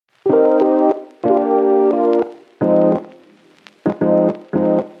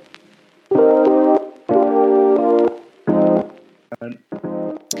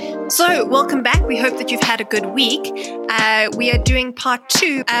So, welcome back. We hope that you've had a good week. We are doing part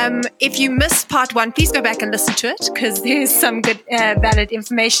 2. If you missed part 1, please go back and listen to it because there's some good, valid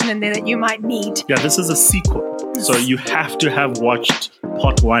information in there that you might need. Yeah, this is a sequel. So you have to have watched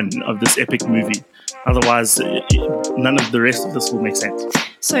part 1 of this epic movie. Otherwise, none of the rest of this will make sense.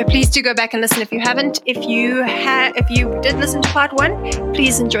 So please do go back and listen if you haven't. If you did listen to part 1,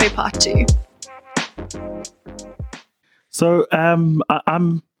 please enjoy part 2. So I'm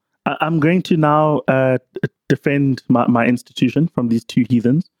going to now defend my institution from these two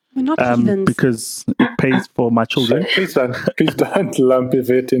heathens. We're not heathens. Because it pays for my children. Please don't lump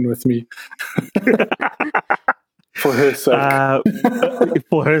Yvette in with me. For her sake.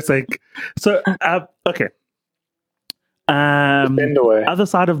 For her sake. So, okay. Bend away. Other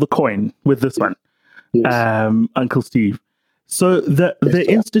side of the coin with this one, Yes. Uncle Steve. So the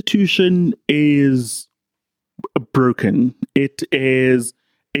institution is broken. It is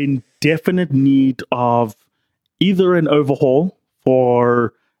in definite need of either an overhaul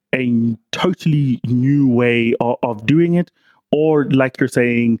for a totally new way of doing it, or like you're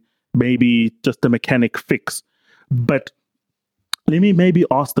saying, maybe just a mechanic fix. But let me maybe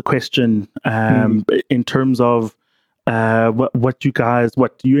ask the question in terms of what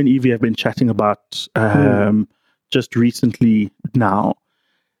you and Evie have been chatting about just recently now.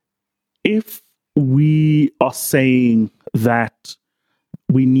 If we are saying that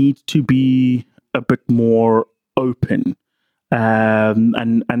we need to be a bit more open and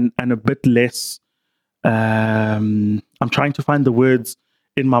a bit less, I'm trying to find the words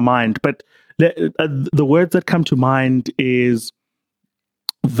in my mind, but the words that come to mind is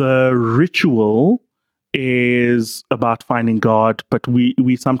the ritual is about finding God, but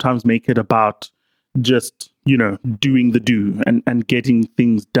we sometimes make it about just, doing the do and getting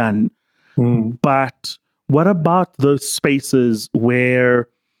things done. But what about those spaces where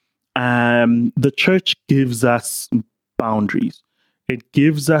the church gives us boundaries? It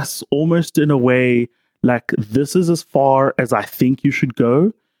gives us almost in a way like, this is as far as I think you should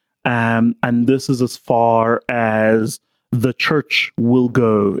go, and this is as far as the church will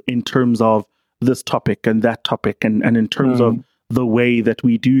go in terms of this topic and that topic, and in terms of the way that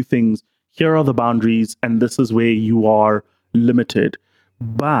we do things. Here are the boundaries, and this is where you are limited.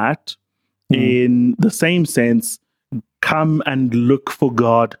 But in the same sense, come and look for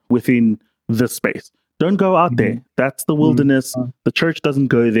God within this space. Don't go out there. That's the wilderness. The church doesn't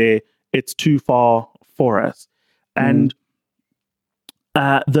go there. It's too far for us. And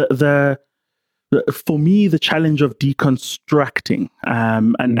for me, the challenge of deconstructing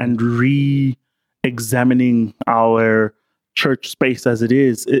and re-examining our church space as it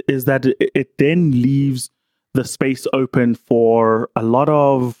is that it then leaves the space open for a lot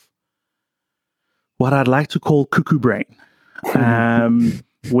of what I'd like to call cuckoo brain,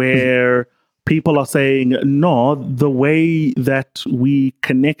 where people are saying, no, the way that we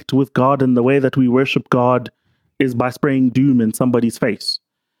connect with God and the way that we worship God is by spraying doom in somebody's face.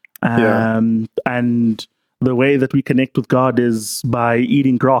 And the way that we connect with God is by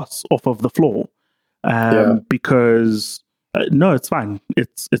eating grass off of the floor. Because no, it's fine.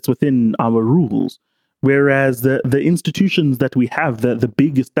 It's within our rules. Whereas the institutions that we have, the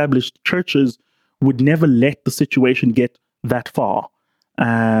big established churches, would never let the situation get that far.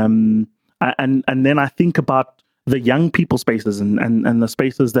 And then I think about the young people spaces and the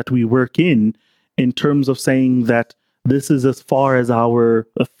spaces that we work in terms of saying that this is as far as our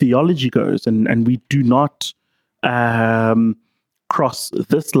theology goes, and we do not cross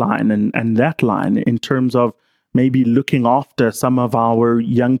this line and that line in terms of maybe looking after some of our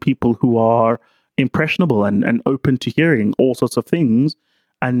young people who are impressionable and open to hearing all sorts of things.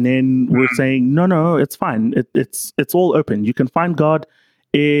 And then we're saying, no, it's fine. It's all open. You can find God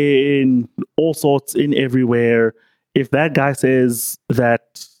in all sorts, in everywhere. If that guy says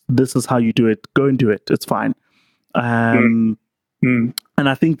that this is how you do it, go and do it. It's fine. And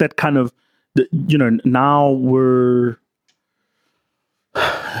I think that kind of, now we're,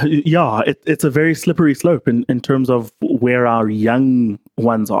 it's a very slippery slope in terms of where our young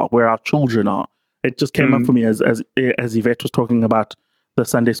ones are, where our children are. It just came up for me as Yvette was talking about the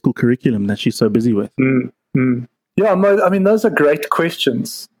Sunday school curriculum that she's so busy with. Yeah, I mean, those are great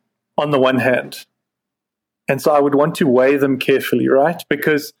questions on the one hand. And so I would want to weigh them carefully, right?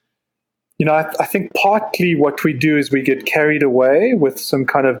 Because, I think partly what we do is we get carried away with some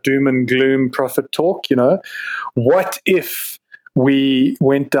kind of doom and gloom prophet talk, What if we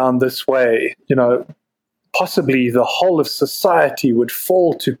went down this way? possibly the whole of society would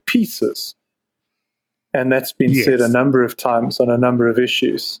fall to pieces. And that's been said a number of times on a number of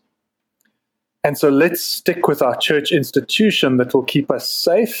issues. And so let's stick with our church institution that will keep us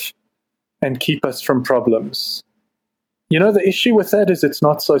safe and keep us from problems. You know, the issue with that is it's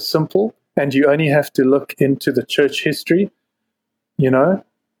not so simple, and you only have to look into the church history, you know,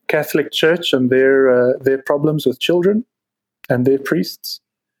 Catholic Church and their problems with children and their priests.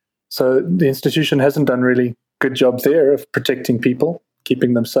 So the institution hasn't done really good job there of protecting people,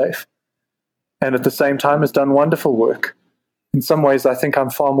 keeping them safe, and at the same time has done wonderful work. In some ways, I think I'm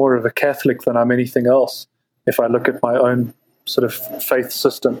far more of a Catholic than I'm anything else if I look at my own sort of faith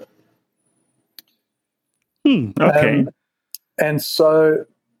system. Okay. And so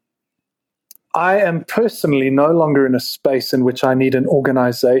I am personally no longer in a space in which I need an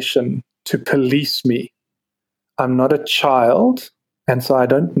organization to police me. I'm not a child, and so I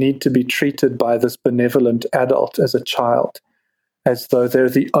don't need to be treated by this benevolent adult as a child, as though they're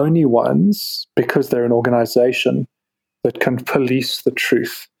the only ones, because they're an organization, that can police the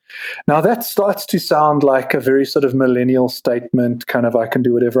truth. Now that starts to sound like a very sort of millennial statement, kind of I can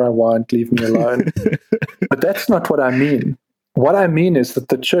do whatever I want, leave me alone. But that's not what I mean. What I mean is that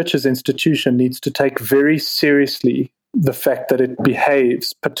the church as institution needs to take very seriously the fact that it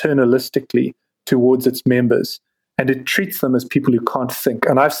behaves paternalistically towards its members, and it treats them as people who can't think.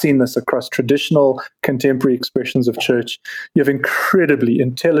 And I've seen this across traditional contemporary expressions of church. You have incredibly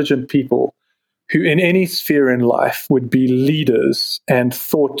intelligent people who in any sphere in life would be leaders and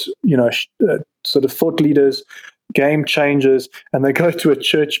thought, sort of thought leaders, game changers, and they go to a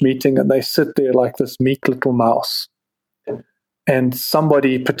church meeting and they sit there like this meek little mouse. And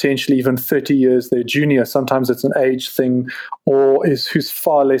somebody potentially even 30 years their junior, sometimes it's an age thing, or who's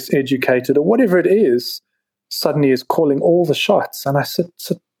far less educated, or whatever it is, suddenly is calling all the shots. And I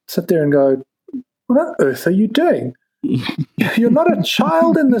sit there and go, what on earth are you doing? You're not a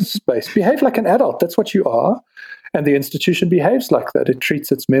child in this space. Behave like an adult. That's what you are. And the institution behaves like that. It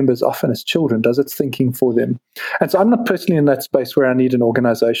treats its members often as children, does its thinking for them. And so I'm not personally in that space where I need an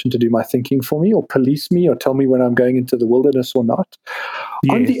organization to do my thinking for me or police me or tell me when I'm going into the wilderness or not.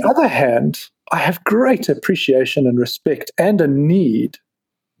 Yes. On the other hand, I have great appreciation and respect and a need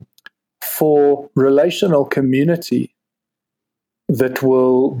for relational community that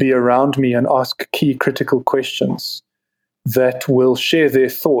will be around me and ask key critical questions, that will share their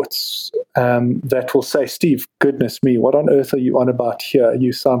thoughts, that will say, Steve, goodness me, what on earth are you on about here?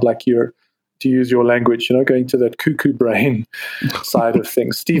 You sound like you're, to use your language, going to that cuckoo brain side of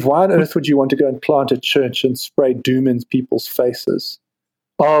things. Steve, why on earth would you want to go and plant a church and spray doom in people's faces?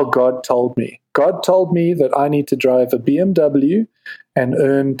 Oh, God told me. God told me that I need to drive a BMW and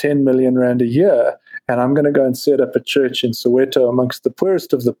earn 10 million rand a year. And I'm going to go and set up a church in Soweto amongst the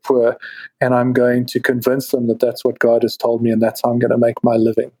poorest of the poor. And I'm going to convince them that that's what God has told me and that's how I'm going to make my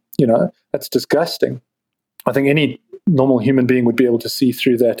living. That's disgusting. I think any normal human being would be able to see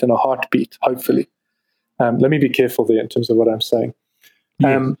through that in a heartbeat, hopefully. Let me be careful there in terms of what I'm saying.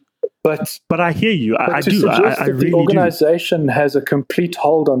 Yes. But I hear you. I do. I really the organization has a complete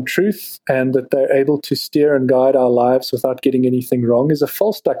hold on truth and that they're able to steer and guide our lives without getting anything wrong is a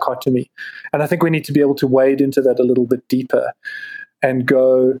false dichotomy. And I think we need to be able to wade into that a little bit deeper and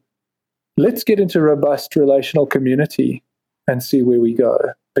go, let's get into robust relational community and see where we go.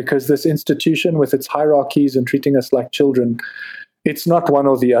 Because this institution with its hierarchies and treating us like children, it's not one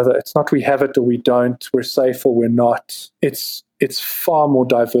or the other. It's not we have it or we don't, we're safe or we're not. It's far more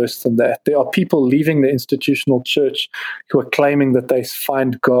diverse than that. There are people leaving the institutional church who are claiming that they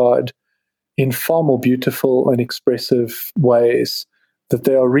find God in far more beautiful and expressive ways, that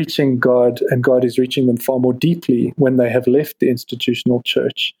they are reaching God and God is reaching them far more deeply when they have left the institutional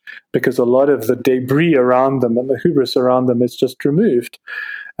church, because a lot of the debris around them and the hubris around them is just removed.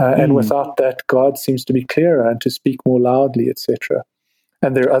 And without that, God seems to be clearer and to speak more loudly, etc.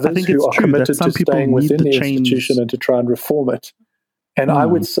 And there are others who are committed to staying within the institution and to try and reform it. And I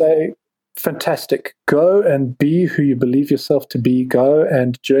would say, fantastic. Go and be who you believe yourself to be. Go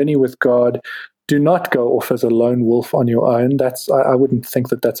and journey with God. Do not go off as a lone wolf on your own. I wouldn't think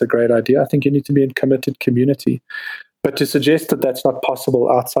that that's a great idea. I think you need to be in committed community. But to suggest that that's not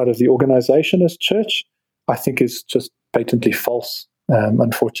possible outside of the organization as church, I think is just patently false,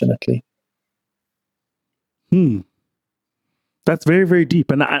 unfortunately. That's very, very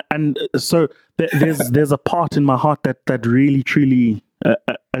deep, and so there's a part in my heart that really truly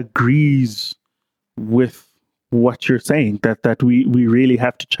agrees with what you're saying. That we really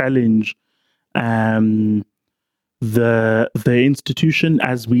have to challenge the institution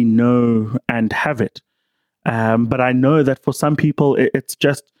as we know and have it. But I know that for some people it's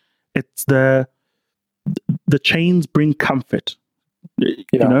the the chains bring comfort. You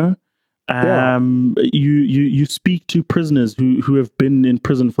know, you speak to prisoners who have been in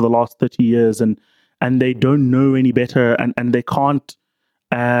prison for the last 30 years and they don't know any better, and they can't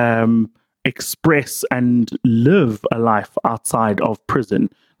express and live a life outside of prison.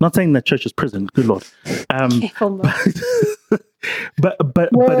 Not saying that church is prison, good Lord. But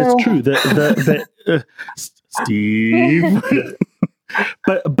it's true that Steve.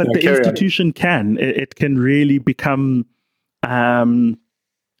 but the institution it can really become the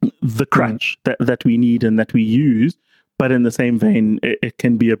crutch that we need and that we use. But in the same vein, it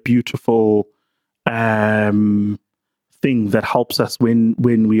can be a beautiful thing that helps us when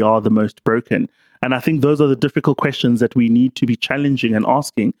we are the most broken. And I think those are the difficult questions that we need to be challenging and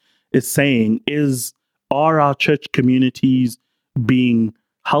asking, are our church communities being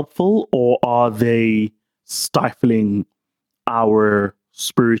helpful, or are they stifling our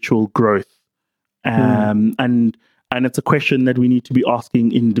spiritual growth? And it's a question that we need to be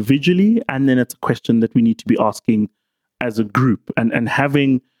asking individually, and then it's a question that we need to be asking as a group, and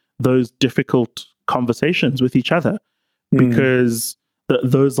having those difficult conversations with each other, because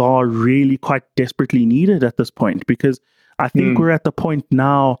those are really quite desperately needed at this point. Because I think we're at the point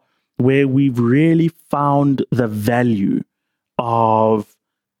now where we've really found the value of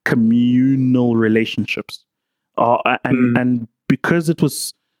communal relationships, and because it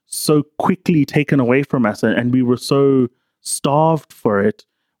was so quickly taken away from us, and we were so starved for it,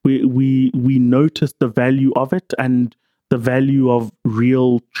 we noticed the value of it and the value of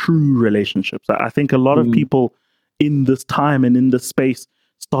real, true relationships. I think a lot of people in this time and in this space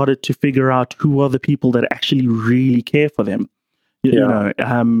started to figure out who are the people that actually really care for them. You know,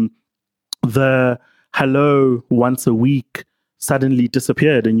 the hello once a week suddenly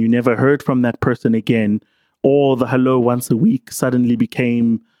disappeared and you never heard from that person again, or the hello once a week suddenly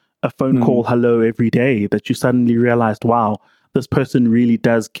became a phone call hello every day, that you suddenly realized, wow, this person really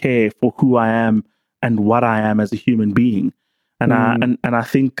does care for who I am and what I am as a human being. And I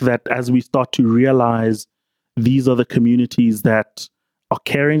think that as we start to realize these are the communities that are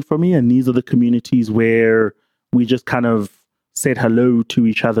caring for me, and these are the communities where we just kind of said hello to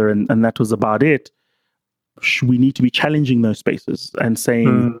each other and that was about it, we need to be challenging those spaces and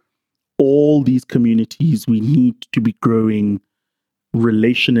saying all these communities, we need to be growing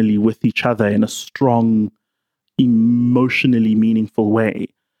relationally with each other in a strong, emotionally meaningful way.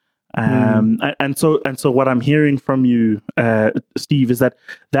 And so what I'm hearing from you, Steve, is that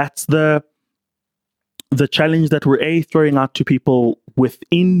that's the challenge that we're throwing out to people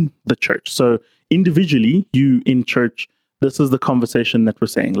within the church. So individually, you in church, this is the conversation that we're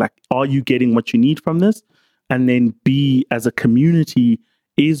saying, like, are you getting what you need from this? And then B, as a community,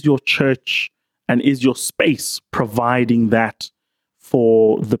 is your church and is your space providing that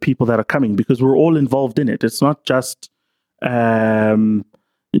for the people that are coming? Because we're all involved in it. It's not just, Reverend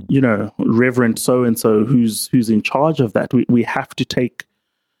so-and-so who's in charge of that. We have to take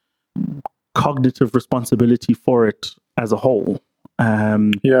cognitive responsibility for it as a whole,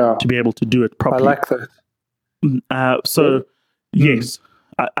 to be able to do it properly. I like that. Yes,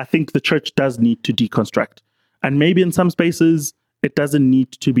 I think the church does need to deconstruct. And maybe in some spaces, it doesn't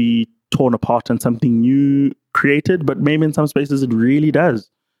need to be torn apart and something new created, but maybe in some spaces it really does.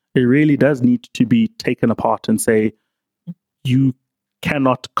 It really does need to be taken apart and say, you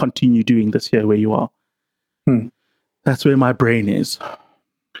cannot continue doing this here where you are. That's where my brain is.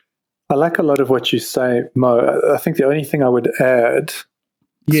 I like a lot of what you say, Mo. I think the only thing I would add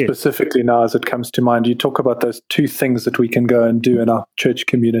specifically now as it comes to mind, you talk about those two things that we can go and do in our church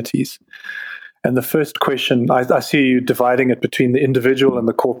communities. And the first question, I see you dividing it between the individual and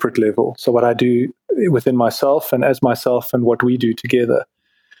the corporate level. So what I do within myself and as myself and what we do together.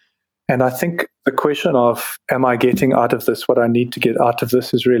 And I think the question of, am I getting out of this what I need to get out of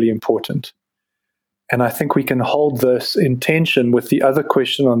this, is really important. And I think we can hold this in tension with the other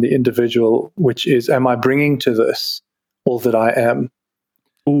question on the individual, which is, am I bringing to this all that I am?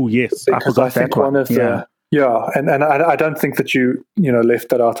 Oh, yes. Because I think one of the... and I don't think that you left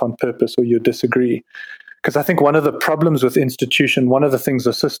that out on purpose or you disagree. Because I think one of the problems with institution, one of the things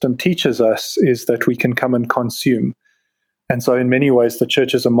the system teaches us is that we can come and consume. And so in many ways, the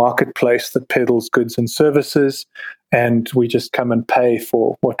church is a marketplace that peddles goods and services, and we just come and pay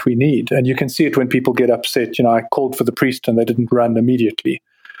for what we need. And you can see it when people get upset. I called for the priest and they didn't run immediately.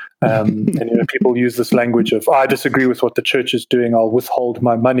 And people use this language of, I disagree with what the church is doing, I'll withhold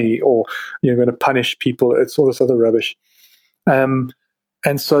my money, or you're going to punish people. It's all this other rubbish.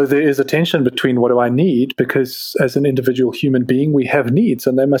 And so there is a tension between what do I need, because as an individual human being, we have needs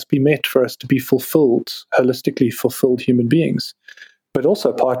and they must be met for us to be fulfilled, holistically fulfilled human beings. But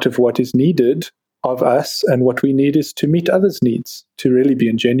also part of what is needed of us, and what we need is to meet others' needs, to really be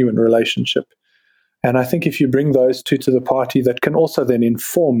in genuine relationship. And I think if you bring those two to the party, that can also then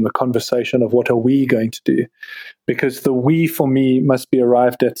inform the conversation of what are we going to do? Because the we, for me, must be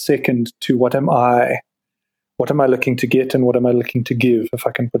arrived at second to what am I? What am I looking to get and what am I looking to give, if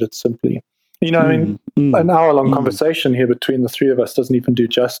I can put it simply? An hour-long conversation here between the three of us doesn't even do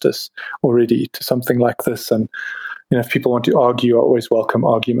justice already to something like this. And if people want to argue, I always welcome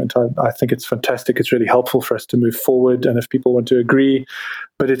argument. I think it's fantastic. It's really helpful for us to move forward. And if people want to agree,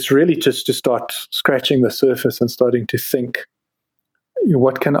 but it's really just to start scratching the surface and starting to think,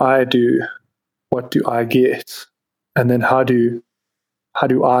 what can I do? What do I get? And then how do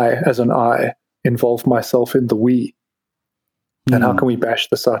I, as an I, involve myself in the we? And how can we bash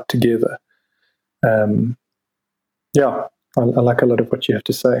this out together? I like a lot of what you have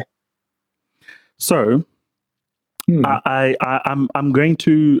to say. So, I'm going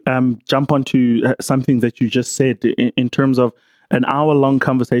to jump onto something that you just said in terms of an hour-long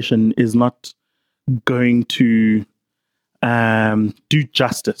conversation is not going to do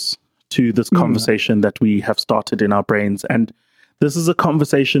justice to this conversation that we have started in our brains. And this is a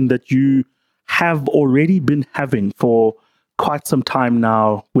conversation that you have already been having for quite some time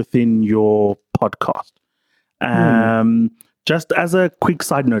now within your podcast. Just as a quick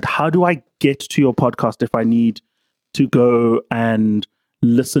side note, how do I get to your podcast if I need to go and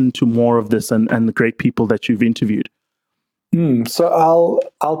listen to more of this and the great people that you've interviewed? So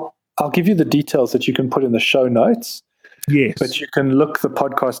I'll give you the details that you can put in the show notes. Yes. But you can look the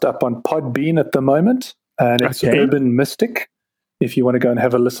podcast up on Podbean at the moment, and it's Urban Mystic. If you want to go and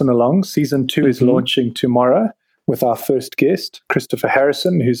have a listen along, season 2 is launching tomorrow with our first guest, Christopher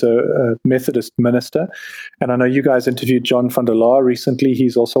Harrison, who's a Methodist minister. And I know you guys interviewed John van der Laar recently.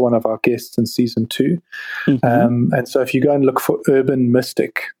 He's also one of our guests in season 2. And so if you go and look for Urban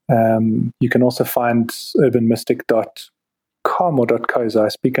Mystic, you can also find urbanmystic.com or .co, so I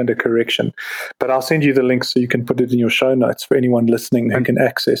speak under correction. But I'll send you the link so you can put it in your show notes for anyone listening who can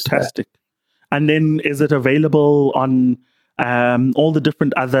access Fantastic. That. And then is it available on all the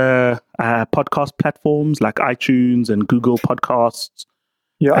different other podcast platforms like iTunes and Google Podcasts?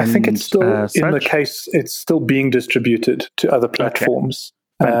 Yeah, I think it's still in the case, it's still being distributed to other platforms.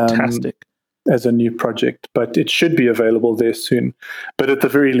 Fantastic. As a new project, but it should be available there soon. But at the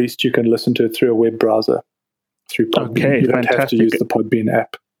very least, you can listen to it through a web browser, through Podbean. You don't have to use the Podbean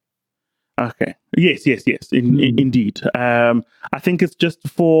app. Okay. Yes. Indeed. I think it's just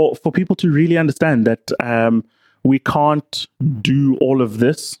for people to really understand that we can't do all of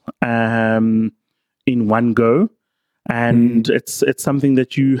this in one go, and it's something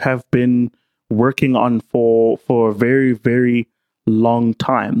that you have been working on for a very, very long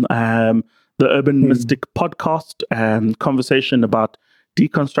time. The Urban Mystic podcast, conversation about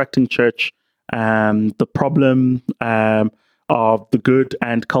deconstructing church, the problem of the good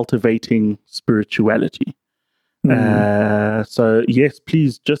and cultivating spirituality. So yes,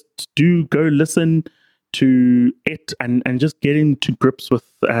 please just do go listen to it and just get into grips with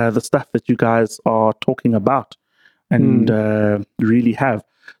the stuff that you guys are talking about and really have.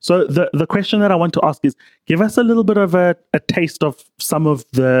 So the question that I want to ask is, give us a little bit of a taste of some of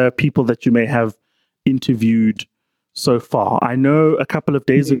the people that you may have interviewed so far. I know a couple of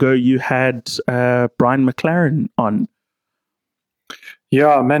days ago you had Brian McLaren on.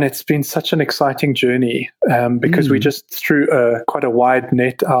 Yeah, man, it's been such an exciting journey because we just threw quite a wide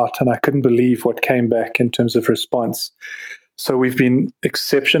net out, and I couldn't believe what came back in terms of response. So we've been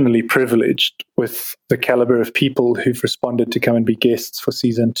exceptionally privileged with the caliber of people who've responded to come and be guests for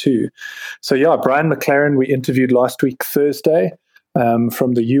season 2. So yeah, Brian McLaren, we interviewed last week, Thursday,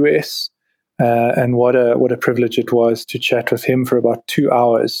 from the US. And what a privilege it was to chat with him for about 2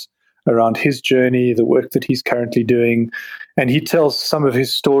 hours around his journey, the work that he's currently doing. And he tells some of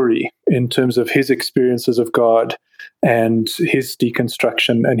his story in terms of his experiences of God and his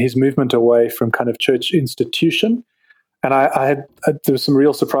deconstruction and his movement away from kind of church institution. And there were some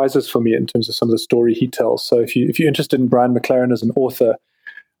real surprises for me in terms of some of the story he tells. So if you're interested in Brian McLaren as an author,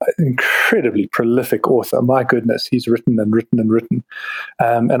 incredibly prolific author, my goodness, he's written and written and written,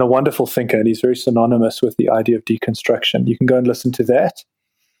 and a wonderful thinker, and he's very synonymous with the idea of deconstruction. You can go and listen to that.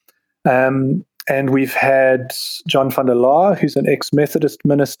 And we've had John van der Laar, who's an ex-Methodist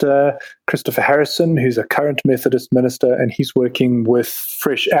minister, Christopher Harrison, who's a current Methodist minister, and he's working with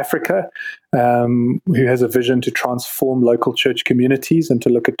Fresh Africa, who has a vision to transform local church communities and to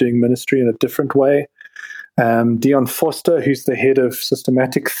look at doing ministry in a different way. Dion Foster, who's the head of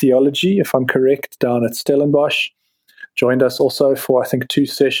systematic theology, if I'm correct, down at Stellenbosch, joined us also for, I think, 2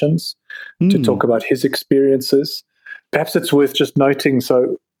 sessions to talk about his experiences. Perhaps it's worth just noting,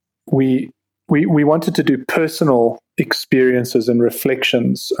 so we we wanted to do personal experiences and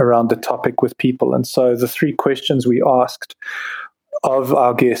reflections around the topic with people. And so the 3 questions we asked of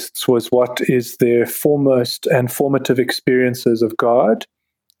our guests was, what is their foremost and formative experiences of God?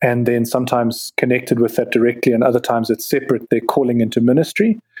 And then sometimes connected with that directly, and other times it's separate, their calling into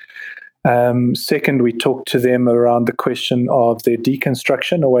ministry. Second, we talked to them around the question of their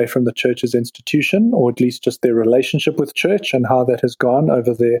deconstruction away from the church's institution, or at least just their relationship with church and how that has gone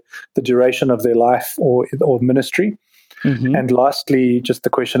over the duration of their life or ministry. Mm-hmm. And lastly, just the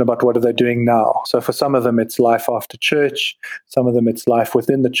question about what are they doing now. So for some of them, it's life after church. Some of them, it's life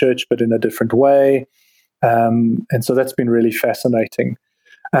within the church, but in a different way. And so that's been really fascinating.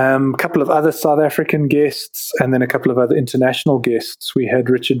 A couple of other South African guests, and then a couple of other international guests. We had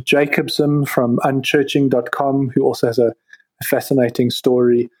Richard Jacobson from unchurching.com, who also has a fascinating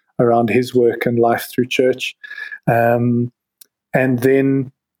story around his work and life through church. And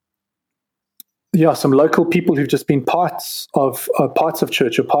then, some local people who've just been parts of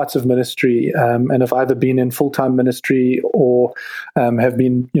church or parts of ministry, and have either been in full-time ministry or have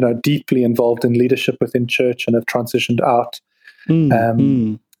been, deeply involved in leadership within church and have transitioned out.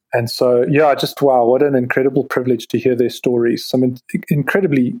 And so, just wow, what an incredible privilege to hear their stories. Some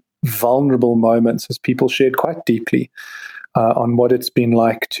incredibly vulnerable moments as people shared quite deeply on what it's been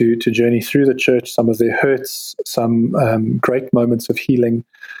like to journey through the church, some of their hurts, some great moments of healing,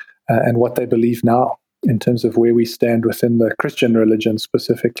 and what they believe now in terms of where we stand within the Christian religion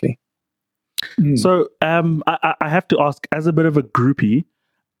specifically. So I have to ask, as a bit of a groupie,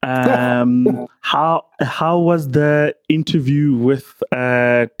 how was the interview with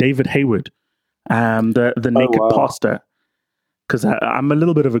David Hayward, the naked pastor? Because I'm a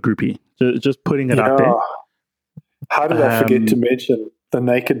little bit of a groupie, just putting it out there. How did I forget to mention the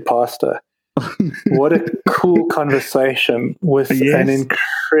naked pastor? What a cool conversation with an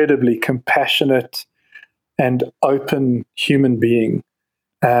incredibly compassionate and open human being.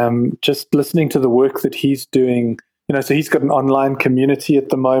 Just listening to the work that he's doing. So he's got an online community at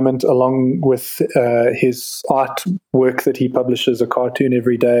the moment, along with his artwork that he publishes, a cartoon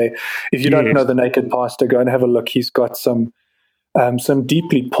every day. If you don't know the Naked Pastor, go and have a look. He's got some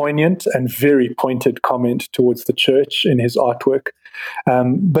deeply poignant and very pointed comment towards the church in his artwork.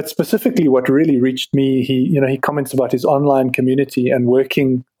 But specifically, what really reached me, he comments about his online community and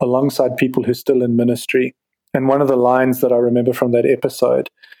working alongside people who are still in ministry. And one of the lines that I remember from that episode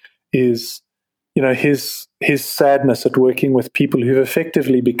is, his sadness at working with people who've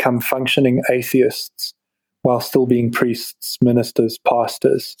effectively become functioning atheists while still being priests, ministers,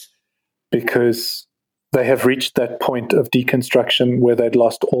 pastors, because they have reached that point of deconstruction where they'd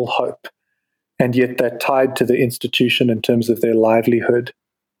lost all hope, and yet they're tied to the institution in terms of their livelihood.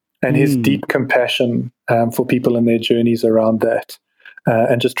 And his deep compassion for people and their journeys around that,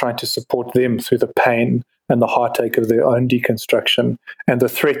 and just trying to support them through the pain and the heartache of their own deconstruction and the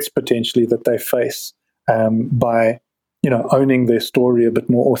threats potentially that they face by, owning their story a bit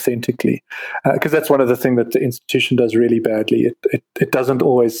more authentically. Because that's one of the things that the institution does really badly. It doesn't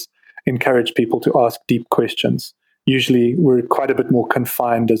always encourage people to ask deep questions. Usually we're quite a bit more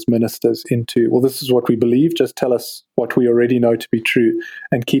confined as ministers into, well, this is what we believe, just tell us what we already know to be true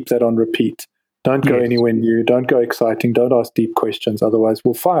and keep that on repeat. Don't go anywhere new, don't go exciting, don't ask deep questions, otherwise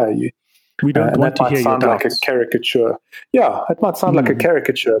we'll fire you. We don't want to hear your doubts. That might sound like a caricature. Yeah, it might sound like a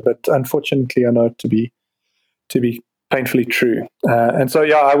caricature, but unfortunately I know it to be painfully true. And so,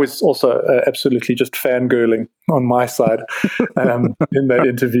 I was also absolutely just fangirling on my side in that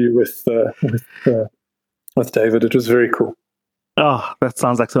interview with David. It was very cool. Oh, that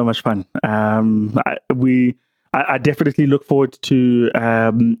sounds like so much fun. I definitely look forward to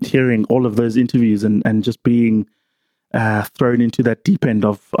hearing all of those interviews and just being thrown into that deep end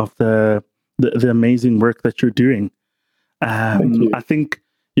of the amazing work that you're doing. Thank you. I think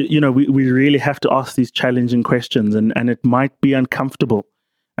we really have to ask these challenging questions, and it might be uncomfortable.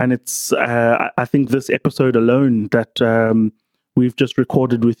 And it's I think this episode alone that we've just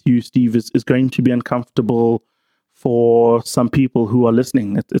recorded with you, Steve, is going to be uncomfortable for some people who are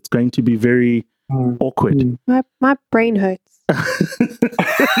listening. It's going to be very awkward. My brain hurts.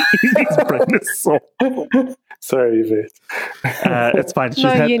 His brain is sore. Sorry, Yvette. It's fine.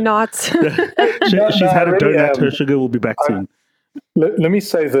 You're not. She's had a donut. Her sugar will be back soon. Let me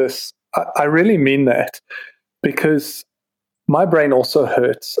say this. I really mean that, because my brain also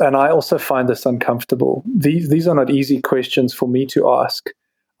hurts, and I also find this uncomfortable. These are not easy questions for me to ask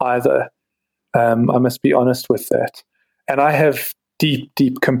either. I must be honest with that. And I have deep,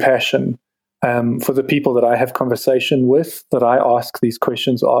 deep compassion for the people that I have conversation with, that I ask these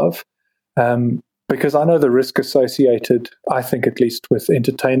questions of, because I know the risk associated, I think at least, with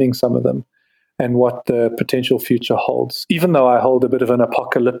entertaining some of them. and what the potential future holds. Even though I hold a bit of an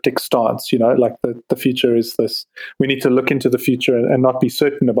apocalyptic stance, like the future is this. We need to look into the future and not be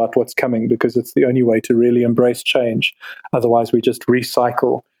certain about what's coming, because it's the only way to really embrace change. Otherwise, we just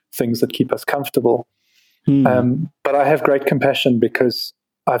recycle things that keep us comfortable. But I have great compassion because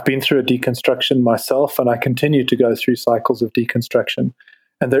I've been through a deconstruction myself, and I continue to go through cycles of deconstruction,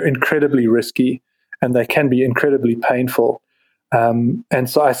 and they're incredibly risky and they can be incredibly painful. And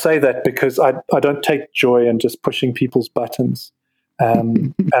so I say that because I don't take joy in just pushing people's buttons.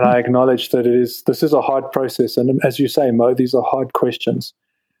 And I acknowledge that this is a hard process. And as you say, Mo, these are hard questions.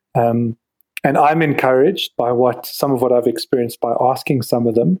 And I'm encouraged by some of what I've experienced by asking some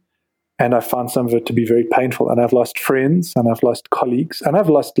of them. And I found some of it to be very painful. And I've lost friends, and I've lost colleagues, and I've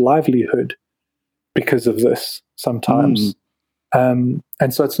lost livelihood because of this sometimes. And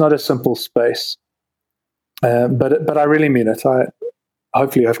so it's not a simple space. But I really mean it. I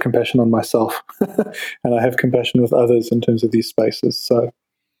hopefully have compassion on myself, and I have compassion with others in terms of these spaces. So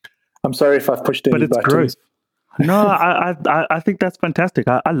I'm sorry if I've pushed any buttons. But it's growth. No, I think that's fantastic.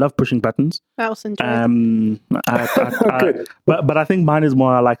 I love pushing buttons. I also enjoy it. Good. But I think mine is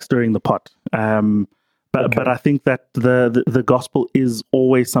more I like stirring the pot. But I think that the gospel is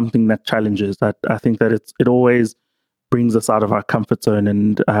always something that challenges. I think that it always brings us out of our comfort zone,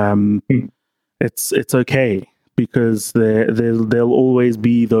 and it's okay, because there'll always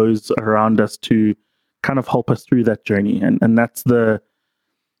be those around us to kind of help us through that journey, and that's the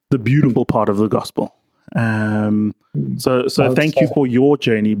beautiful part of the gospel. So thank you for your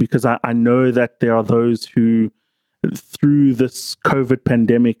journey, because I know that there are those who, through this COVID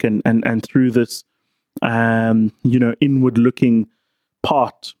pandemic and through this inward looking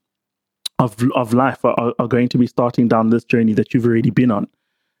part of life are going to be starting down this journey that you've already been on.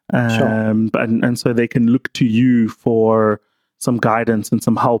 Sure. And so they can look to you for some guidance and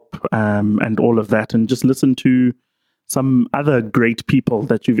some help, and all of that, and just listen to some other great people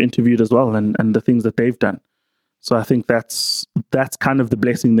that you've interviewed as well, and the things that they've done. So I think that's kind of the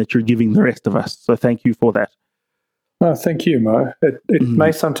blessing that you're giving the rest of us. So thank you for that. Oh, thank you, Mo. It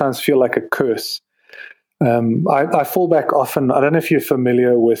may sometimes feel like a curse. I fall back often. I don't know if you're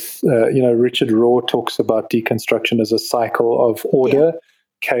familiar with, Richard Rohr talks about deconstruction as a cycle of order,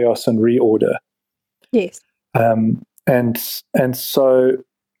 chaos, and reorder. Yes. And so,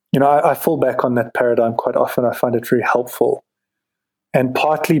 I fall back on that paradigm quite often. I find it very helpful, and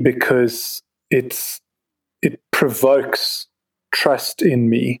partly because it provokes trust in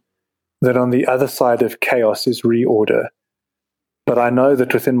me that on the other side of chaos is reorder. But I know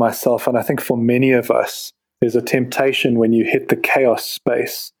that within myself, and I think for many of us, there's a temptation when you hit the chaos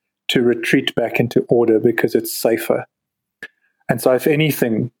space to retreat back into order because it's safer. And so if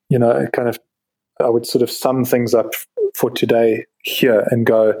anything, I would sort of sum things up for today here and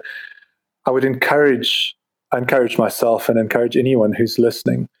go, I encourage myself and encourage anyone who's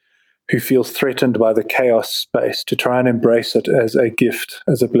listening, who feels threatened by the chaos space, to try and embrace it as a gift,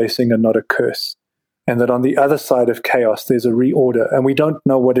 as a blessing and not a curse. And that on the other side of chaos, there's a reorder, and we don't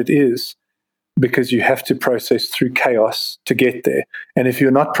know what it is, because you have to process through chaos to get there. And if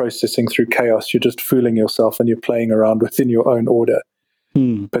you're not processing through chaos, you're just fooling yourself and you're playing around within your own order.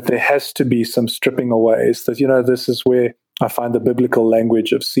 But there has to be some stripping away. That, this is where I find the biblical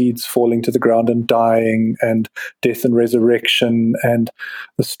language of seeds falling to the ground and dying, and death and resurrection, and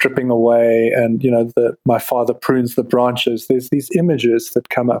the stripping away, and, my Father prunes the branches. There's these images that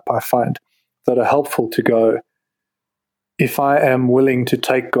come up, I find, that are helpful to go, if I am willing to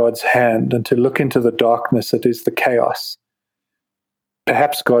take God's hand and to look into the darkness that is the chaos,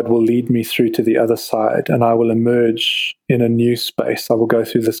 perhaps God will lead me through to the other side, and I will emerge in a new space. I will go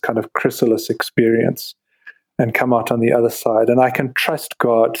through this kind of chrysalis experience and come out on the other side. And I can trust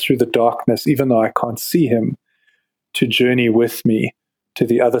God through the darkness, even though I can't see him, to journey with me to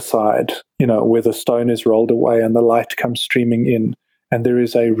the other side, where the stone is rolled away and the light comes streaming in. And there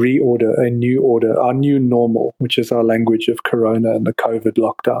is a reorder, a new order, our new normal, which is our language of Corona and the COVID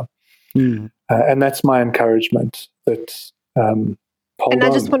lockdown. And that's my encouragement. That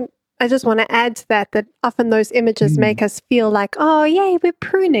I just want to add to that often those images make us feel like, oh, yay, we're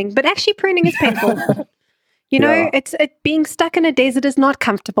pruning. But actually pruning is painful. It's being stuck in a desert is not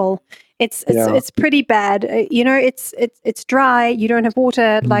comfortable. It's pretty bad. It's dry. You don't have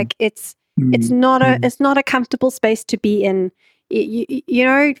water. Like it's not a comfortable space to be in.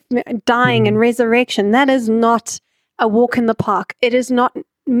 Dying and resurrection, that is not a walk in the park. It is not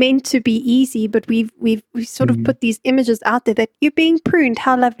meant to be easy, but we've sort of put these images out there that you're being pruned.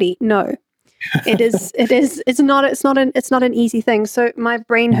 How lovely. No, it's not an easy thing. So my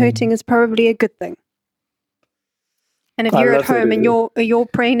brain hurting is probably a good thing. And if you're at home and your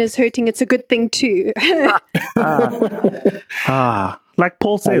brain is hurting, it's a good thing too. Like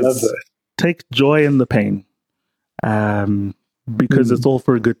Paul says, take joy in the pain, because it's all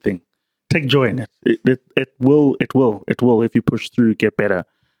for a good thing. Take joy in it. It will, if you push through, get better.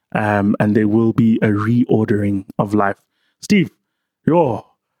 And there will be a reordering of life. Steve,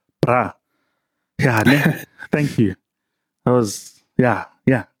 thank you. That was,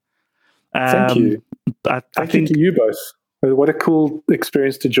 thank you. Thank you to you both. What a cool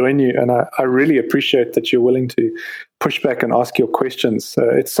experience to join you. And I really appreciate that you're willing to push back and ask your questions.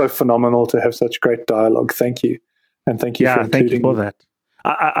 It's so phenomenal to have such great dialogue. Thank you. And thank you for including thank you for that.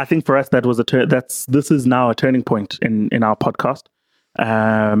 I think for us, that was this is now a turning point in our podcast.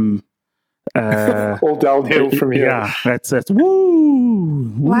 All downhill from here. Yeah, that's woo.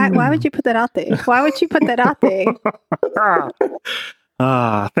 Why would you put that out there? Why would you put that out there?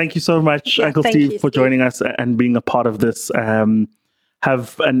 Thank you so much, Uncle Steve, for joining us and being a part of this.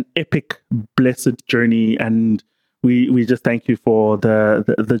 Have an epic, blessed journey, and we just thank you for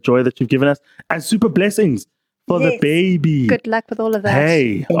the joy that you've given us, and super blessings for the baby. Good luck with all of that.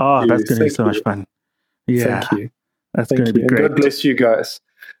 Hey, that's going to be so much fun. Yeah, thank you. That's going to be great. And God bless you guys.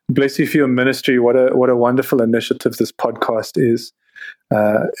 Bless you for your ministry. What a wonderful initiative this podcast is.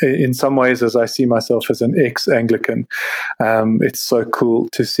 In some ways, as I see myself as an ex-Anglican, it's so cool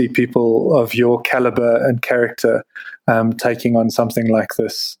to see people of your caliber and character taking on something like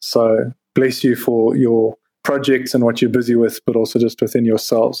this. So bless you for your projects and what you're busy with, but also just within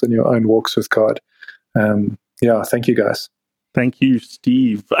yourselves and your own walks with God. Thank you guys. Thank you,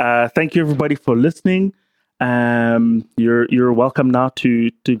 Steve. Thank you, everybody, for listening. You're welcome now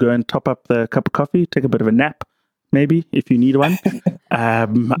to go and top up the cup of coffee, take a bit of a nap, maybe if you need one,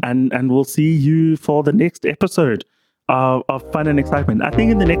 and we'll see you for the next episode of fun and excitement. I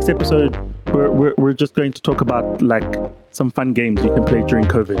think in the next episode we're just going to talk about like some fun games you can play during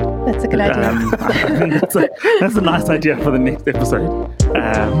COVID. That's a good idea. I think that's a nice idea for the next episode.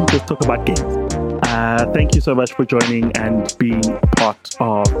 Just talk about games. Thank you so much for joining and being part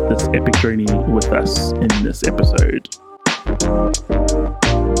of this epic journey with us in this episode.